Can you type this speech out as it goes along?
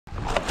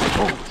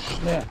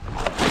snap.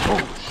 Oh,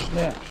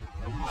 snap.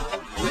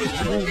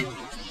 Oh.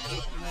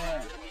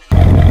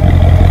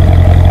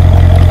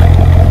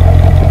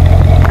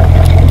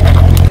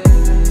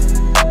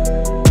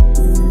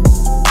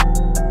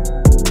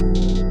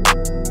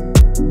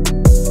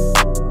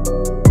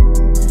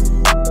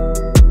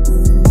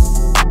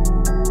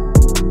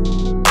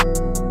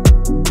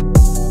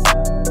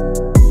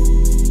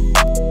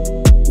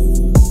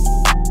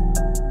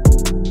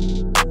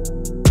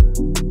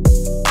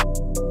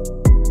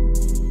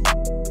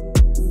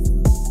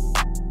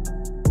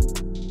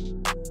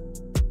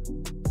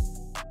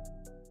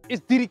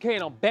 It's DDK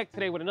and I'm back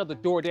today with another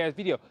DoorDash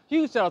video.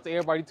 Huge shout out to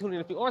everybody tuning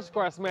in. If you aren't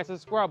subscribed, smash the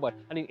subscribe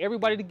button. I need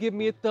everybody to give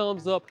me a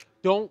thumbs up.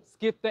 Don't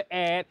skip the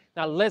ad.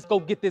 Now let's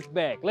go get this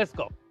bag. Let's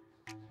go.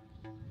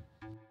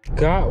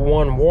 Got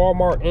one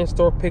Walmart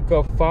in-store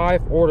pickup,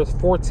 5 orders,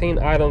 14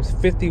 items,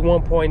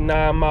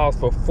 51.9 miles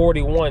for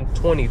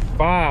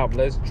 $41.25.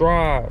 Let's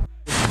drive.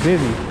 It's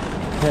busy.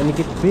 Time to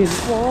get busy.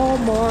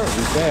 Walmart.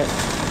 We back.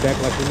 Back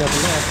like we never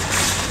left.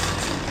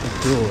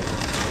 Let's do it.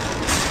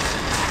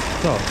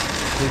 So,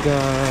 we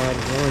got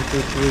 1, 2,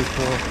 3,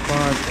 4,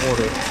 5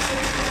 orders.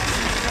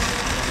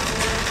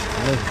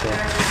 Let's go.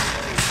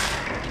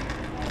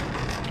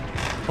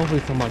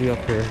 Hopefully somebody up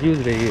here.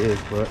 Usually there is,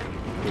 but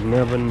you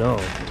never know.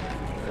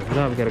 If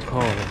not, we gotta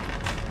call them.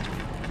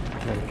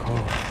 Gotta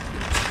call.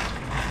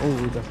 Oh,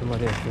 we got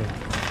somebody up here.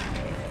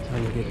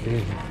 Time to get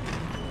busy.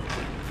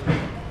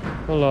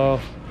 Hello.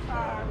 I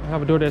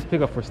have a DoorDash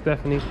pickup for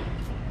Stephanie.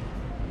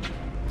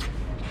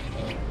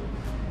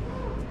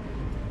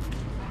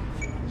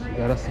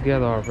 Got us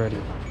together already.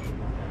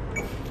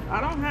 I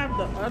don't have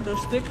the other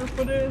sticker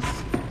for this,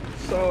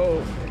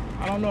 so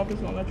I don't know if it's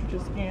gonna let you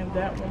just scan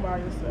that one by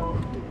yourself.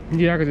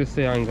 Yeah, I could just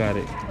say I ain't got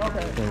it.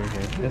 Okay.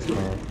 That's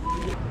fine.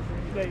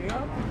 There you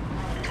go.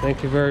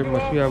 Thank you very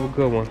much. You have a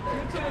good one.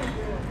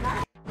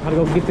 Gotta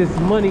go get this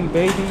money,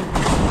 baby.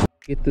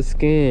 Get the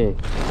scan.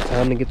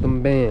 Time to get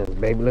them bands,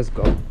 baby. Let's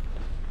go.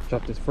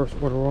 Drop this first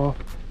order off.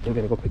 Then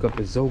we're gonna go pick up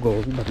the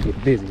Zogos. We about to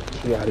get busy.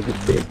 We gotta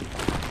get busy.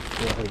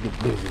 We gotta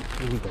get busy.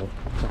 Here we go.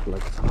 Chop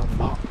like top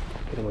off.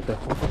 Hit him with that.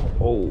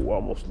 Oh,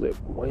 almost slipped.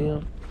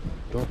 Wham.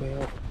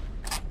 Doorbell.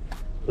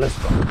 Let's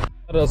go.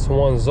 Got us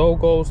one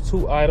Zogos,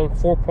 2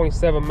 items,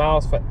 4.7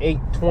 miles for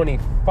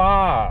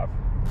 $8.25.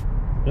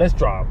 Let's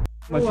drive.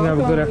 Much you have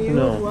a good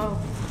afternoon.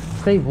 Well.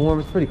 Stay warm.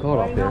 It's pretty cold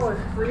out there.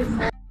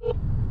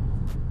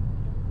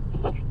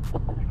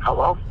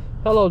 Hello?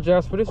 Hello,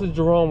 Jasper. This is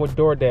Jerome with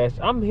DoorDash.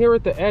 I'm here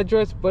at the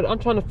address, but I'm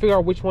trying to figure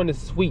out which one is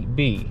Suite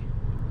B.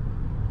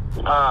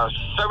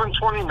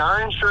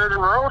 729 Sheridan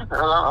Road.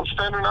 I'm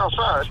standing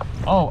outside.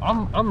 Oh,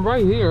 I'm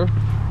right here.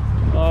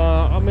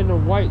 I'm in the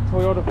white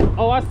Toyota.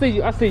 Oh, I see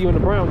you. I see you in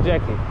the brown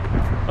jacket.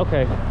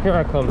 Okay, here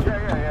I come.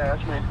 Yeah,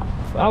 that's me.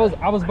 I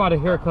was by the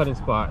haircutting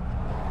spot.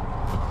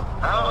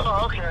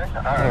 Oh, okay.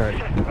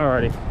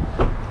 Alrighty.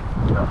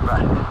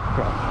 Bye.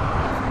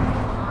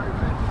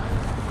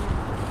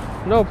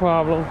 No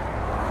problem.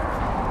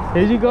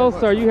 Here you go,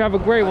 sir. You have a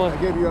great one. I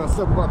gave you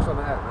 $7 on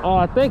the app.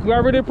 Oh, thank you. I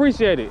really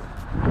appreciate it.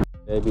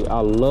 Baby, I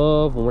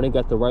love when they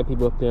got the right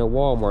people up there in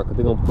Walmart, because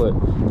they're going to put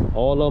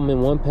all of them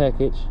in one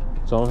package,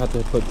 so I don't have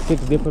to put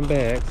 6 different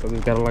bags. So we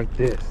got it like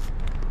this.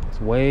 It's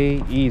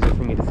way easier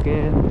for me to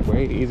scan,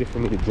 way easier for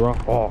me to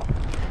drop off.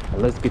 Now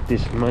let's get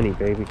this money,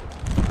 baby.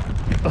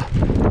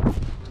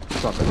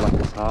 Drop it like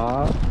this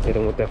high. Hit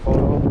them with that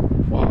photo.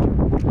 Wow.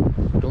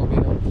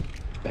 Doorbell.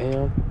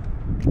 Bam.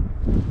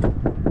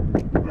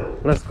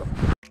 Let's go.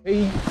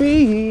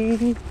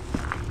 Baby.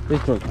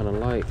 This joint kind of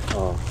light,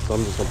 so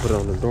I'm just gonna put it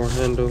on the door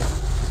handle.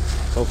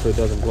 Hopefully it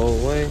doesn't blow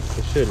away.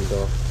 It shouldn't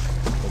though.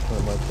 Put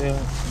it right there.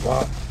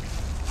 Wow.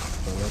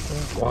 Right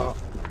there. Wow.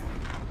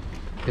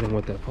 Hit him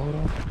with that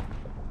photo.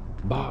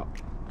 Bop.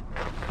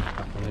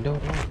 Open the door.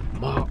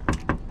 Bop.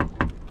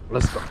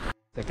 Let's go.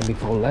 Second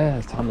before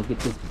last. Time to get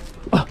this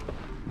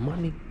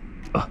money.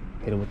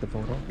 Hit him with the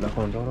photo. Knock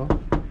on the door.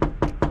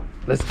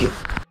 Let's get it.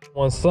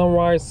 One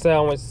sunrise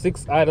sandwich,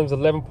 6 items,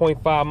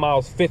 11.5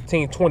 miles,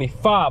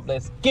 $15.25.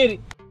 Let's get it.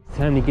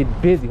 Time to get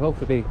busy.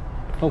 Hopefully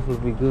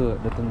we good.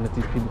 Let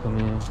these people come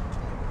in.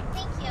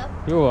 Thank you.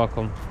 You're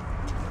welcome.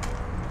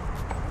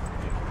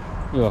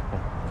 You're welcome.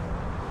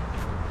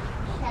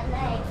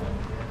 Hello.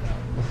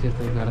 Let's see if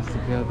they got us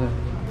together.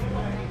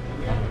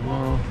 I don't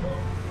know.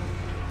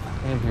 I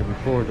came here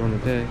before during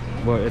the day.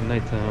 Well, at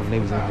nighttime, they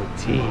was on the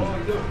tea.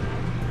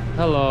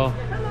 Hello.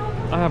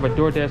 I have a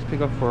DoorDash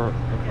pickup for a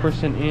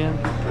Christian Inn.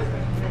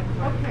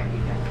 Okay.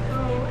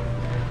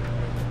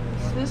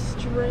 So this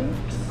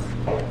drinks.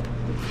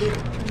 Thank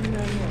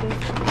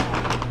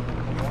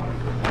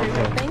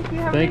you.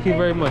 Thank you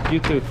very much. You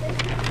too.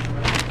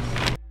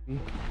 It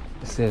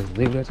says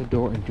leave it at the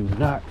door and do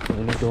not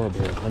ring the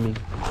doorbell. I mean,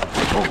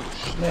 oh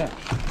snap.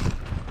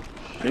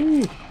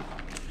 Sheesh.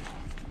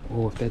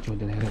 Oh, if that joint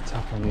didn't have that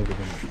top on it, it would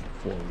have been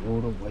for a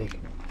rude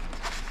awakening.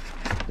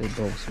 They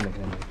both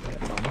smoking like that.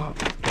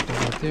 Put that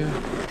right there.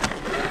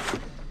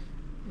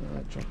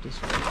 Drop this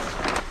one.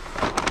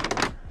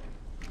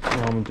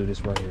 Well, I'm gonna do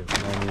this right here.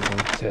 I'm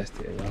gonna test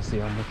it. Y'all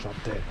see, I'm gonna drop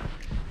that.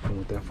 And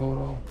with that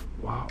photo,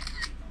 wow.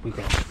 We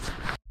got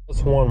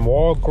this one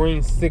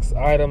Walgreens, 6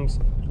 items,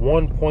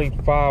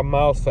 1.5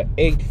 miles for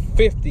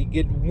 $8.50.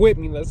 Get with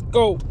me, let's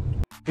go.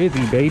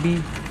 Busy,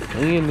 baby.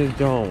 We in this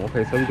zone.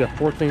 Okay, so we got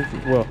 14,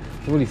 well,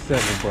 it's really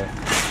 7, but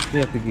we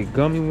have to get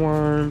gummy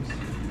worms,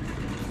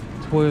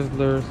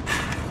 Twizzlers,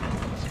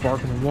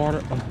 sparkling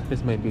water. Oh,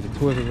 this may be the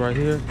Twizzlers right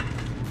here.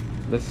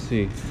 Let's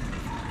see.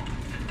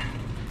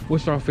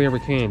 What's your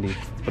favorite candy?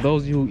 For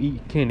those of you who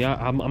eat candy,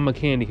 I'm a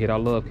candy kid. I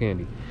love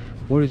candy.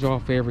 What is your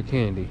favorite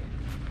candy?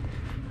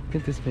 I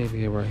think this may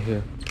be it right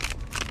here.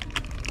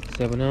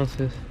 7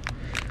 ounces.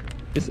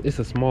 It's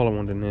a smaller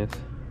one than this.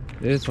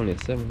 It's only a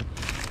 7.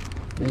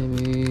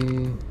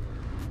 Maybe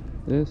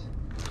this.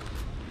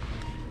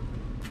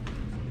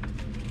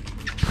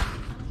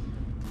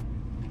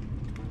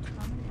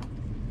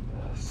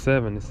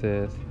 $7 it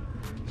says.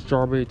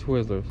 Strawberry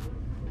Twizzlers.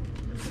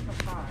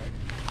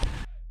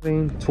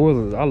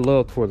 Twizzlers. I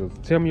love Twizzlers.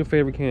 Tell me your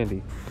favorite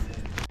candy.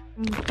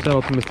 Shout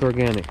out to Mr.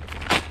 Organic.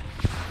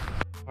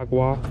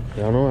 Agua.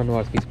 Y'all know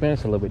I speak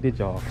Spanish a little bit, did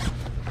y'all?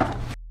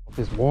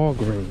 This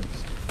Walgreens.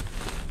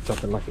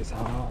 Something like it's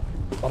hot.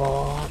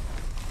 Oh,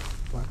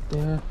 right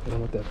there.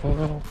 And with that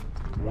photo.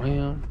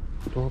 Wham.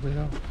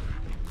 Doorbell.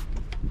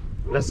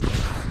 Let's go.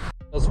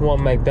 That's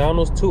one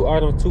McDonald's, 2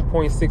 items,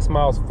 2.6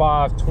 miles,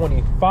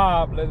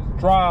 $5.25. Let's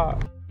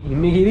drive.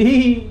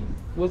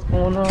 What's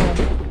going on?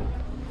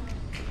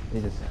 They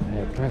just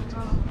had practice.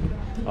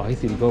 Oh, he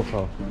see the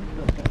GoPro.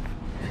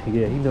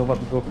 Yeah, he know about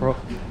the GoPro.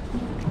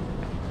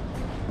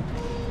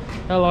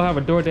 Hello, I have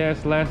a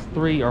DoorDash last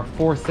 3 or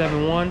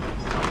 471.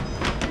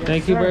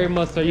 Thank you very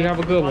much, sir. You have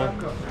a good one.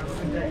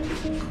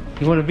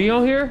 You want to be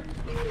on here?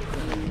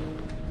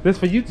 This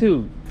for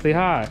YouTube. Say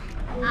hi.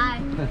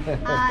 Hi.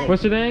 Hi.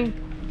 What's your name?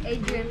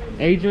 Adrian.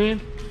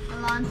 Adrian?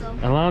 Alonzo.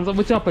 Alonzo,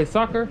 what y'all play,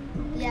 soccer?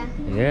 Yeah.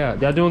 Yeah,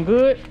 y'all doing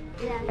good?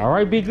 Yeah. All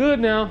right, be good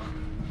now.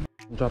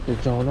 Drop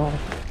this John off.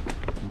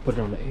 Put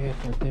it on the edge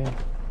right there.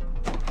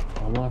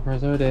 All my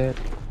friends are dead.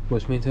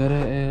 Push me to the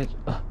edge.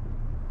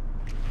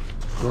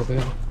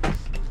 Doorbell.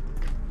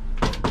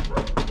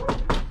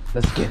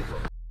 Let's get it.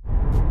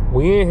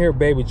 We in here,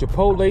 baby.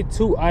 Chipotle,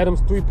 2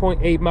 items,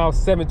 3.8 miles,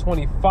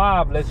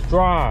 $7.25. Let's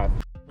drive.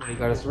 You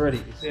got us ready.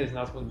 It says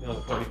not supposed to be on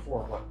the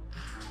 34, but.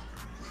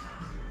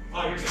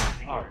 Oh, you're good.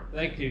 All right,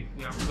 thank you.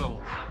 You have a good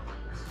one.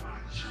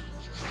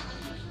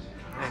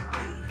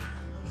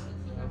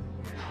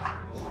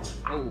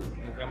 Oh,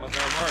 I got my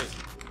gun right.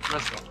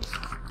 Let's go.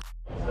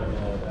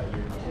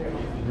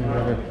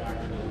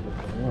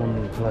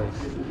 One place.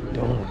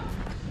 Don't.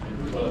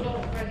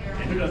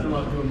 Who doesn't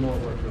love doing more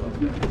work?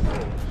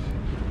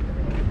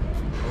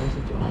 What's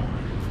it doing?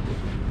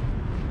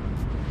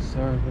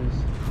 Service.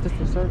 Is this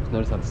the service? No,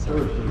 it's not the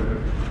service.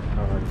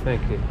 All right,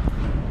 thank you.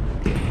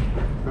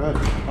 Good.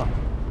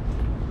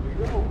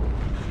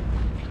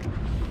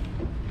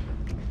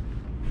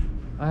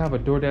 I have a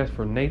DoorDash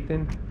for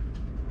Nathan.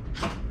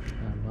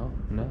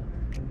 No.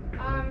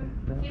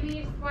 Give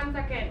me 1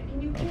 second.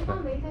 Can you call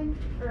Nathan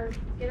or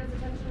get his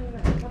attention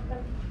and help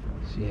them?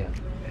 She had a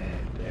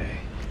bad day.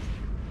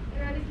 You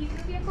ready to keep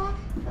the vehicle?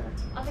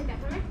 I'll take that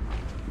from her.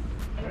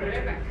 And we'll be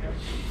right back.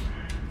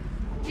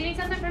 Do you need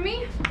something from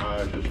me?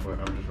 I'm just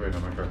waiting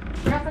on my car.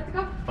 You're all set to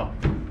go? Oh,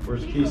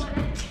 where's the keys?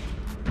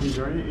 Keys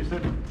are in it, you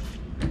said?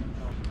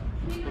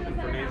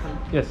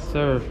 Yes,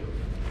 sir.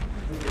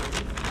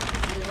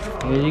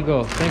 There you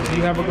go. Thank you.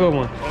 You have a good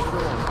one.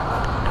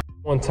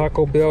 One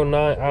Taco Bell,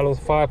 9 items,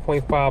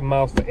 5.5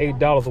 miles for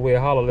 $8 away.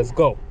 Holla, let's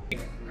go.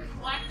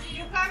 What are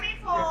you coming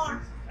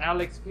for?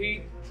 Alex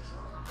P.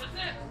 That's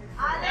it.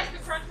 Alex.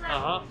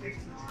 Uh-huh. We're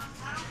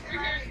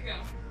here to go.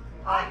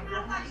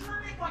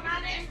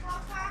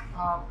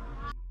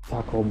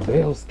 Taco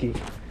Bell ski.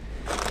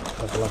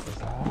 That's like it's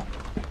hot.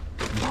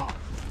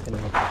 And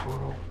then with the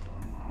photo.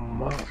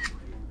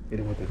 Hit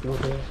it with the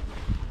DoorDash.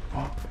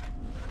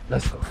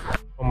 Let's go.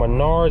 On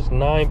Menards,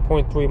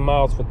 9.3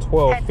 miles for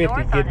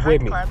 $12.50. Get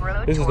with me.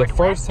 This is the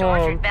first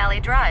time.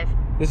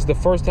 This is the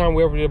first time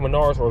we ever did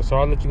Menards order, so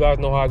I'll let you guys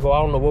know how I go.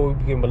 I don't know where we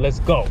begin, but let's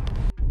go.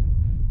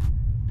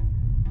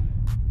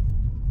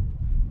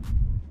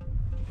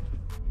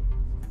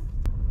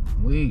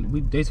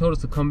 They told us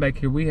to come back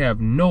here. We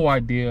have no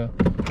idea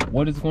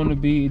what it's going to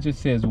be. It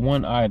just says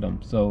 1 item,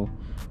 so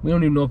we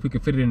don't even know if we can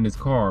fit it in this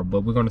car,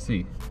 but we're going to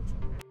see.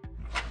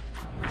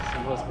 See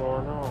what's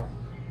going on.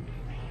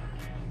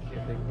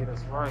 If they can get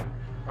us right,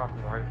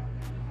 copyright.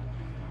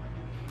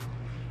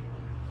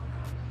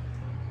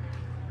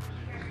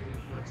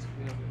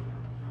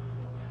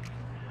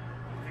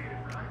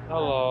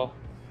 Hello.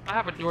 I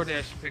have a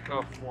DoorDash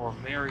pickup for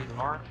Mary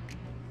Mark.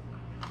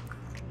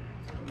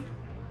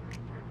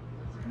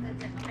 I'm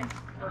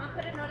gonna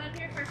put a note on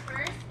here for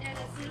first, and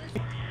as soon as.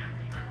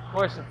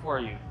 Question for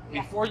you.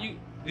 Yeah. Before you,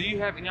 do you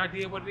have any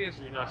idea what it is,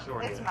 or you're not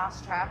sure It's yet?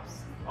 mouse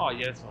traps. Oh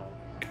yeah, that's fine.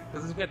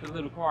 Because it's got the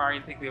little car. I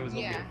didn't think there was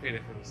gonna be Yeah. a fit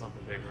if it was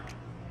something bigger.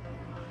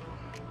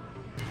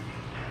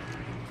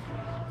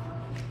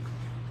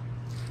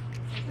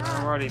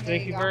 Alrighty,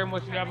 thank you very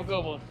much. You have a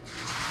good one.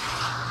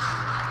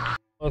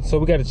 So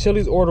we got a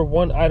Chili's order,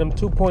 1 item,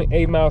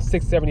 2.8 miles,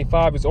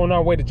 $6.75. It's on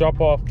our way to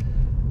drop off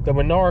the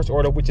Menards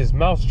order, which is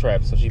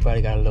mousetrap. So she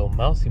probably got a little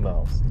mousy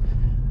mouse.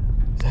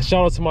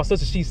 Shout out to my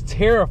sister. She's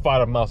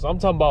terrified of mouse. I'm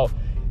talking about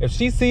if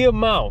she see a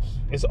mouse,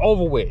 it's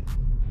over with.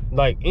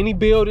 Like any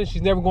building,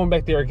 she's never going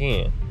back there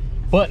again.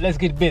 But let's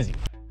get busy.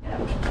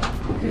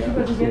 They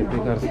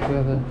got us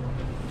together.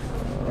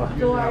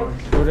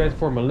 DoorDash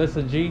for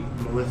Melissa G.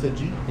 Melissa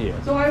G?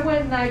 Yeah. So I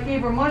went and I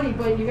gave her money,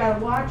 but you gotta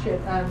watch it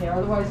on there,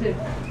 otherwise it.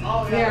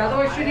 Oh, yeah.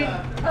 Otherwise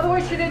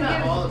she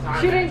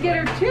didn't get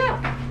her tip.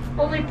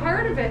 Only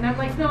part of it, and I'm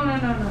like, no. You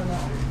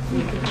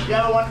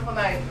have a wonderful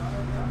night.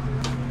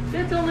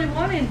 There's only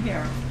one in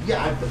here.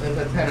 Yeah, I put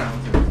 10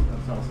 ounces.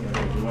 That's all I'm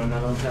saying. You want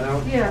another 10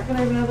 ounces? Yeah, can I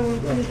have another one,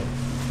 please?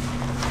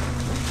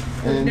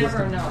 And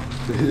Never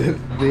enough. The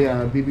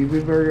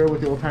BBB burger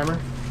with the old timer?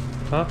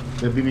 Huh?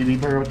 The BBB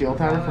burger with the old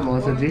timer from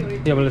Melissa G?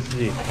 Yeah, Melissa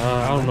G.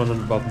 I don't know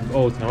nothing about the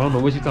old time. I don't know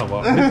what you talking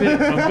about. That's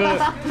it. I'm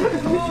good.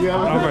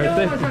 All right,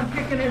 thank you. I'm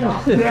picking it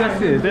up.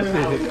 That's it.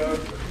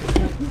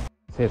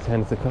 Says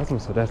hand to the customer,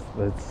 so that's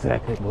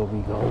exactly what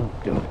we gonna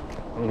do.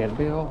 And that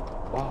bill,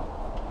 wow.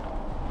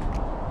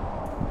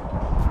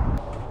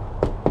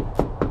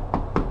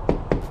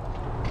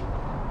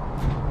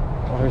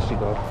 Oh, here she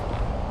go.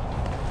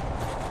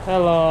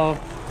 Hello.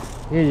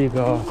 Here you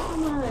go.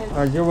 All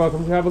right, you're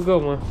welcome. Have a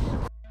good one.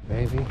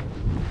 Baby,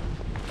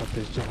 got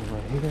this joint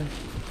right here.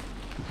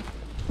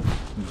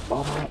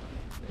 Bob,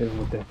 hit him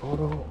with that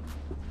photo.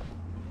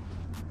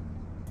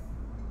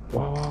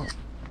 Wow.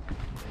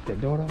 Hit that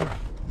door though.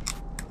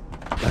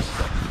 Let's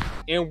go.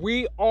 And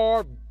we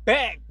are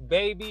back,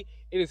 baby.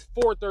 It is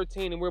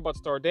 4:13 and we're about to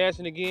start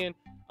dashing again.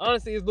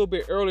 Honestly, it's a little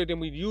bit earlier than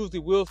we usually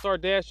will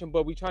start dashing,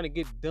 but we're trying to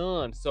get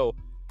done. So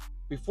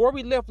before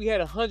we left, we had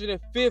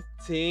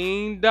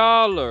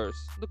 $115.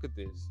 Look at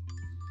this.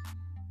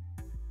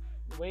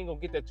 We ain't gonna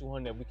get that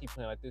 200 if we keep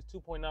playing like this.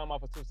 2.9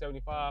 miles for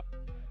 275.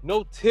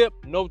 No tip,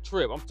 no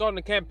trip. I'm starting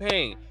a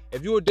campaign.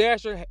 If you're a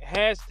dasher,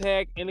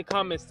 hashtag in the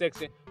comment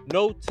section.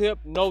 No tip,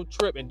 no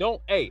trip. And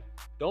don't be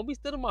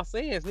stealing my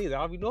sayings neither.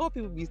 I know how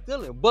people be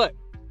stealing, but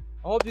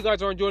I hope you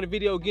guys are enjoying the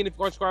video. Again, if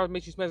you aren't subscribed,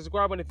 make sure you smash the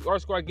subscribe button. If you are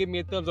subscribed, give me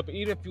a thumbs up. And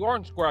even if you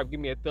aren't subscribed,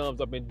 give me a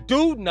thumbs up. And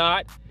do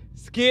not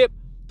skip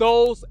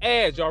those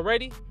ads. Y'all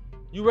ready?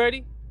 You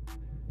ready?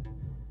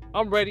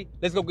 I'm ready.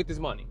 Let's go get this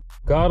money.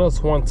 Got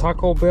us one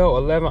Taco Bell,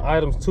 11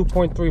 items,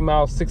 2.3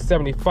 miles,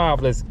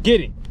 675. Let's get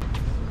it.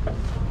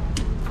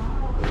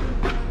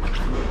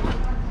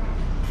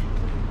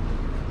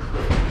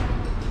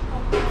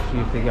 See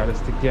if they got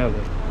us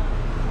together.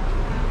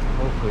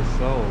 Hopefully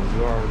so.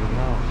 You already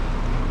know.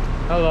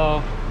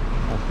 Hello.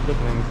 Oh, she's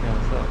looking at me saying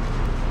what's up.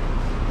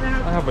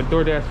 I have a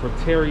DoorDash for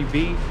Terry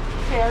B.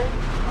 Terry,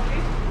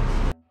 okay.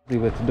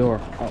 Leave it at the door.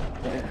 Oh,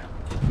 yeah.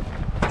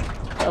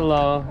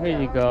 Hello, here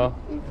you go.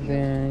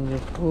 Then your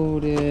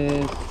food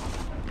is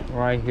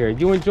right here.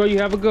 You enjoy, you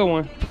have a good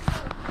one.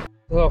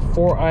 We'll have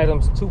 4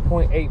 items,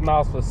 2.8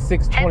 miles for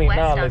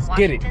 $6.29. Let's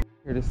get it.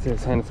 Here this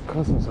says hand it to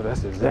customer, so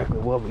that's exactly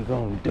what we're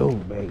gonna do,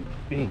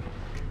 baby.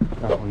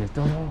 Knock on this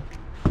door.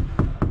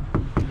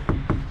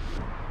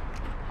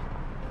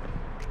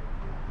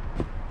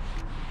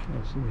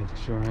 She making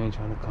sure I ain't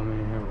trying to come in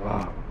here.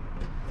 Wow.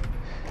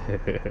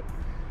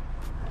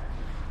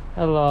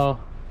 Hello.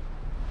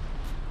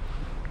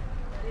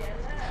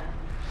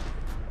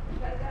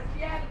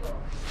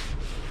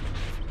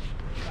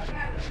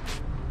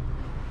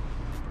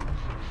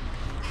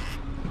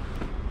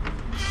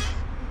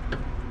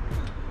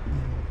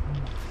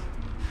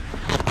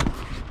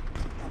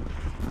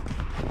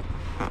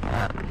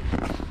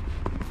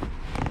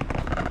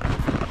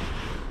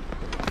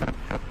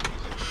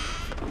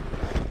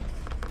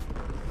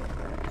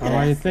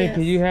 Alright, thank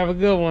you. You have a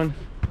good one.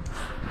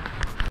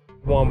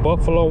 One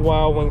Buffalo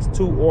Wild Wings,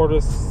 2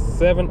 orders,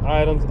 7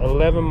 items,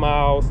 11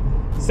 miles,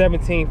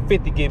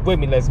 1750. Get with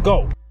me. Let's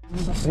go.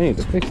 I need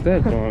to fix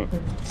that joint.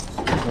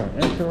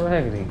 Extra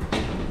raggedy.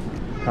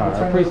 Alright,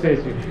 I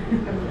appreciate you.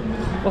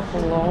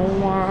 Buffalo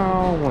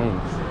Wild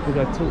Wings. We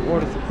got 2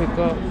 orders to pick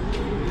up.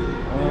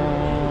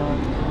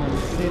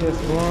 Let's see this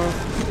one.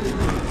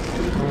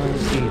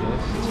 Let's see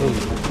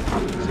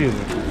this 2. Excuse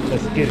me.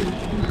 Let's get it.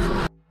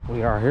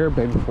 We are here,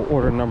 baby, for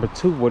order number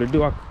 2. What to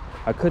do?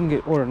 I couldn't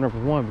get order number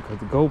 1 because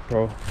the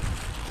GoPro.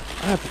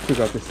 I have to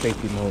figure out this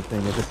safety mode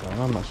thing at this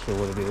time. I'm not sure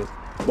what it is.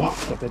 Wow,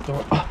 got that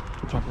door.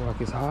 Drop it like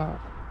it's hot.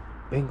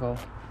 Bingo.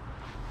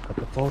 Got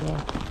the photo.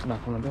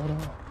 Knock on the door.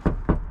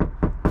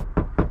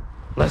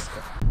 Let's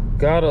go.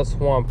 Got us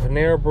one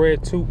Panera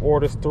Bread, 2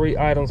 orders, 3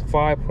 items,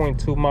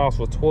 5.2 miles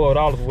for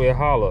 $12. We'll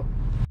holla.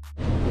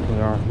 We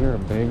are here,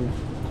 baby.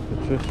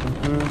 Patricia.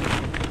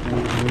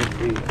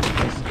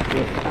 Let's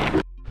get it.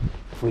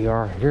 We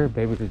are here,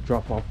 baby, to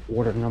drop off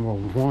order number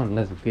 1.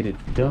 Let's get it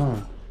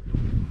done.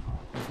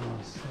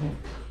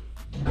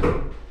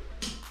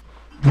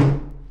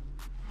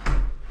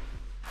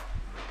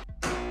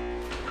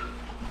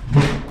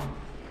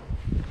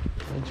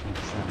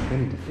 I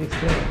need to fix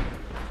that.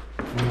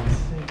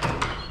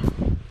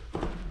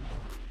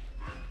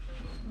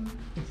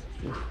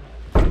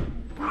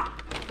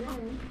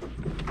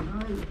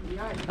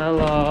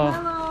 Hello.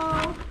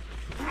 Hello.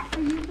 Are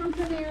you from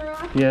Panera?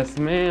 Yes,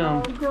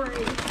 ma'am. Oh,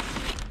 great.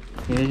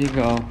 Here you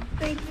go.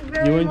 Thank you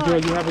very You much.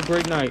 enjoy. You have a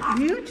great night.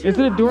 You too. Is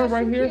it a door Yes,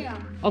 right you here?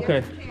 can. Okay.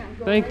 Yes, you can.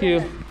 Go Thank right you.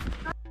 ahead.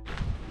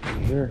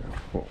 Here,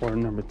 for order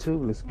number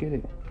 2. Let's get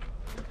it.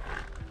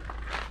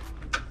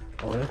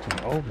 Oh, that's an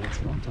oven. That's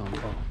what I'm talking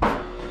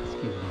about. Let's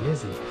get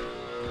busy. Yeah.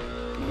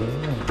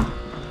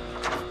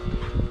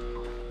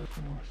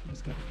 4, so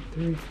it's got to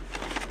be 3.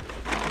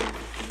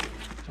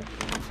 Check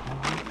that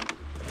hard.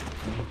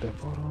 Look that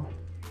photo.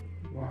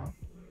 Wow.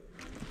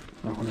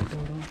 Not on the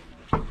photo.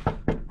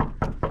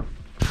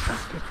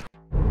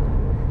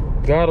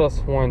 Got us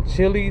one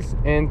Chili's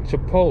and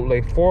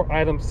Chipotle. 4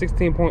 items,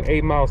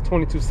 16.8 miles,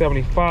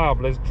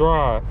 $22.75. Let's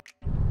drive.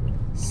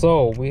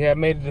 So we have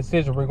made a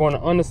decision. We're going to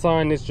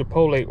unassign this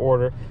Chipotle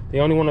order. They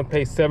only want to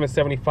pay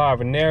 $7.75,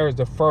 and there is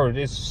the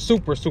furthest. It's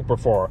super, super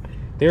far.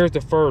 There's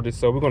the furthest,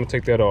 so we're going to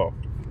take that off.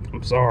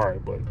 I'm sorry,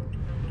 but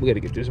we got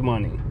to get this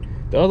money.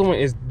 The other one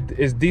is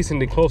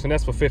decently close, and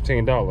that's for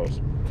 $15.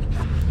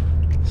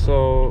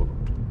 So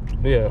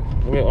yeah,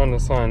 we'll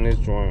unassign this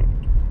joint.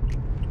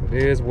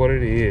 It is what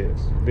it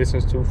is.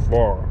 Distance too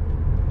far.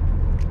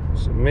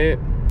 Submit.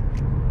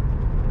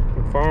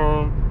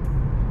 Confirm.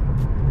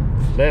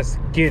 Let's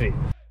get it.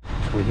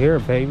 We're here,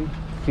 baby.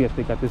 See if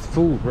they got this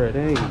food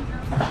ready.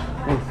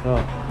 What's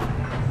up?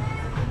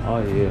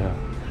 Oh yeah.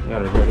 They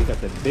got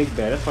that big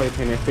bag. That's why you're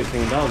paying that $15.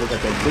 They got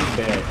that big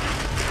bag. I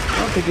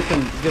don't think get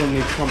them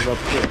these crumbed up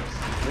chips.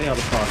 They have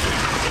a pocket.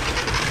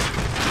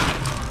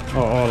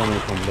 Oh, all of them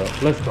crumbed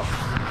up. Let's go.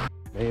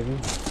 Baby.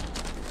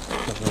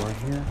 Something right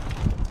here.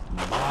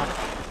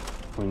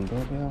 Ring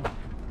doorbell.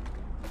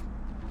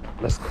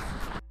 Let's go.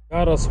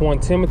 Got us one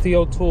Timothy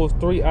O'Toole's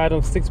 3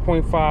 items,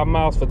 6.5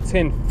 miles for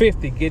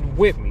 $10.50. Get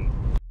with me.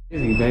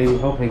 Busy, baby.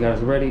 Hope you guys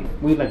ready.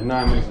 We like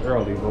 9 minutes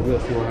early, but we'll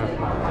see what happens.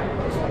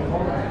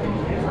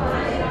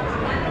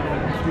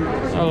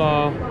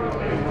 Hello.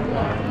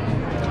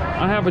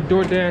 I have a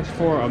DoorDash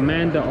for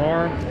Amanda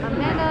R.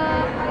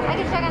 Amanda, I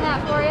can check on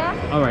that for you.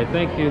 All right,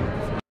 thank you.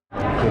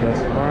 Okay,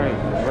 that's all right.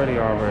 Ready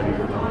already.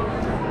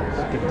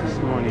 Let's get this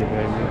money,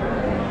 baby.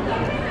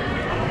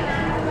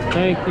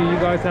 Thank you. You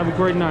guys have a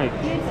great night.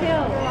 You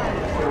too.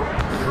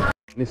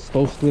 It's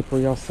so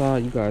slippery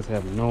outside. You guys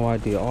have no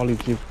idea. All these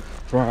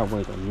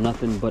driveways are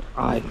nothing but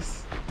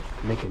ice.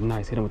 Make it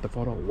nice. Hit them with the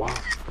photo. Wow.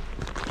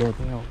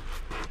 Doorbell.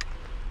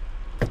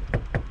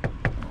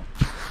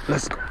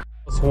 Let's go.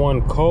 This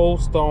one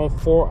Cold Stone,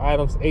 4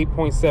 items,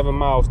 8.7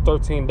 miles,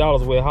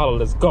 $13. We'll holler.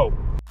 Let's go.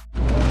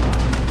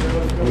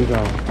 Here we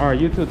go. All right,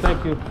 you too.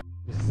 Thank you.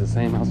 This is the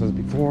same house as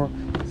before.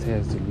 It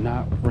says do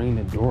not ring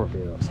the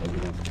doorbell. So we're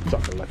gonna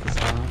drop it like it's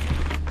on.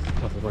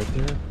 Drop it right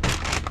there.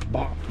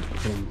 Bop.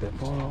 Bring that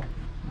photo.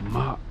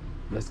 Mop.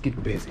 Let's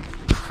get busy.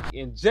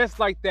 And just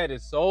like that,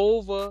 it's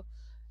over.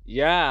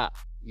 Yeah.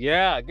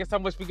 Guess how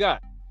much we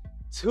got?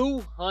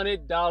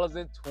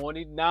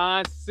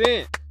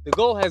 $200.29. The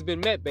goal has been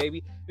met,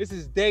 baby. This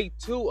is day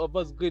 2 of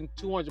us getting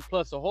 200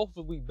 plus. So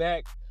hopefully we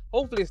back.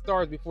 Hopefully it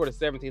starts before the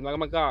 17th. Like, oh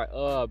my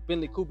God,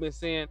 Bentley Coop been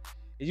saying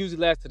it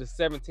usually lasts to the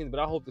 17th, but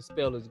I hope the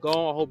spell is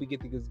gone. I hope we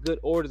get these good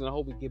orders, and I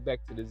hope we get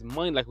back to this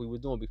money like we were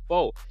doing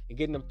before and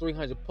getting them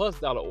 $300 plus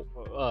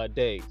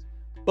days.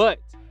 But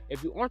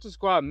if you aren't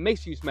subscribed, make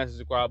sure you smash the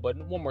subscribe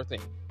button. One more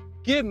thing.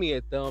 Give me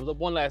a thumbs up.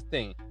 One last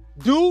thing.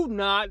 Do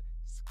not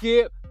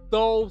skip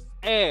those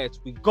ads.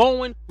 We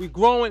going, we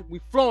growing, we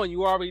flowing.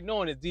 You already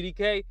know it's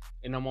DDK,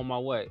 and I'm on my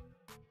way.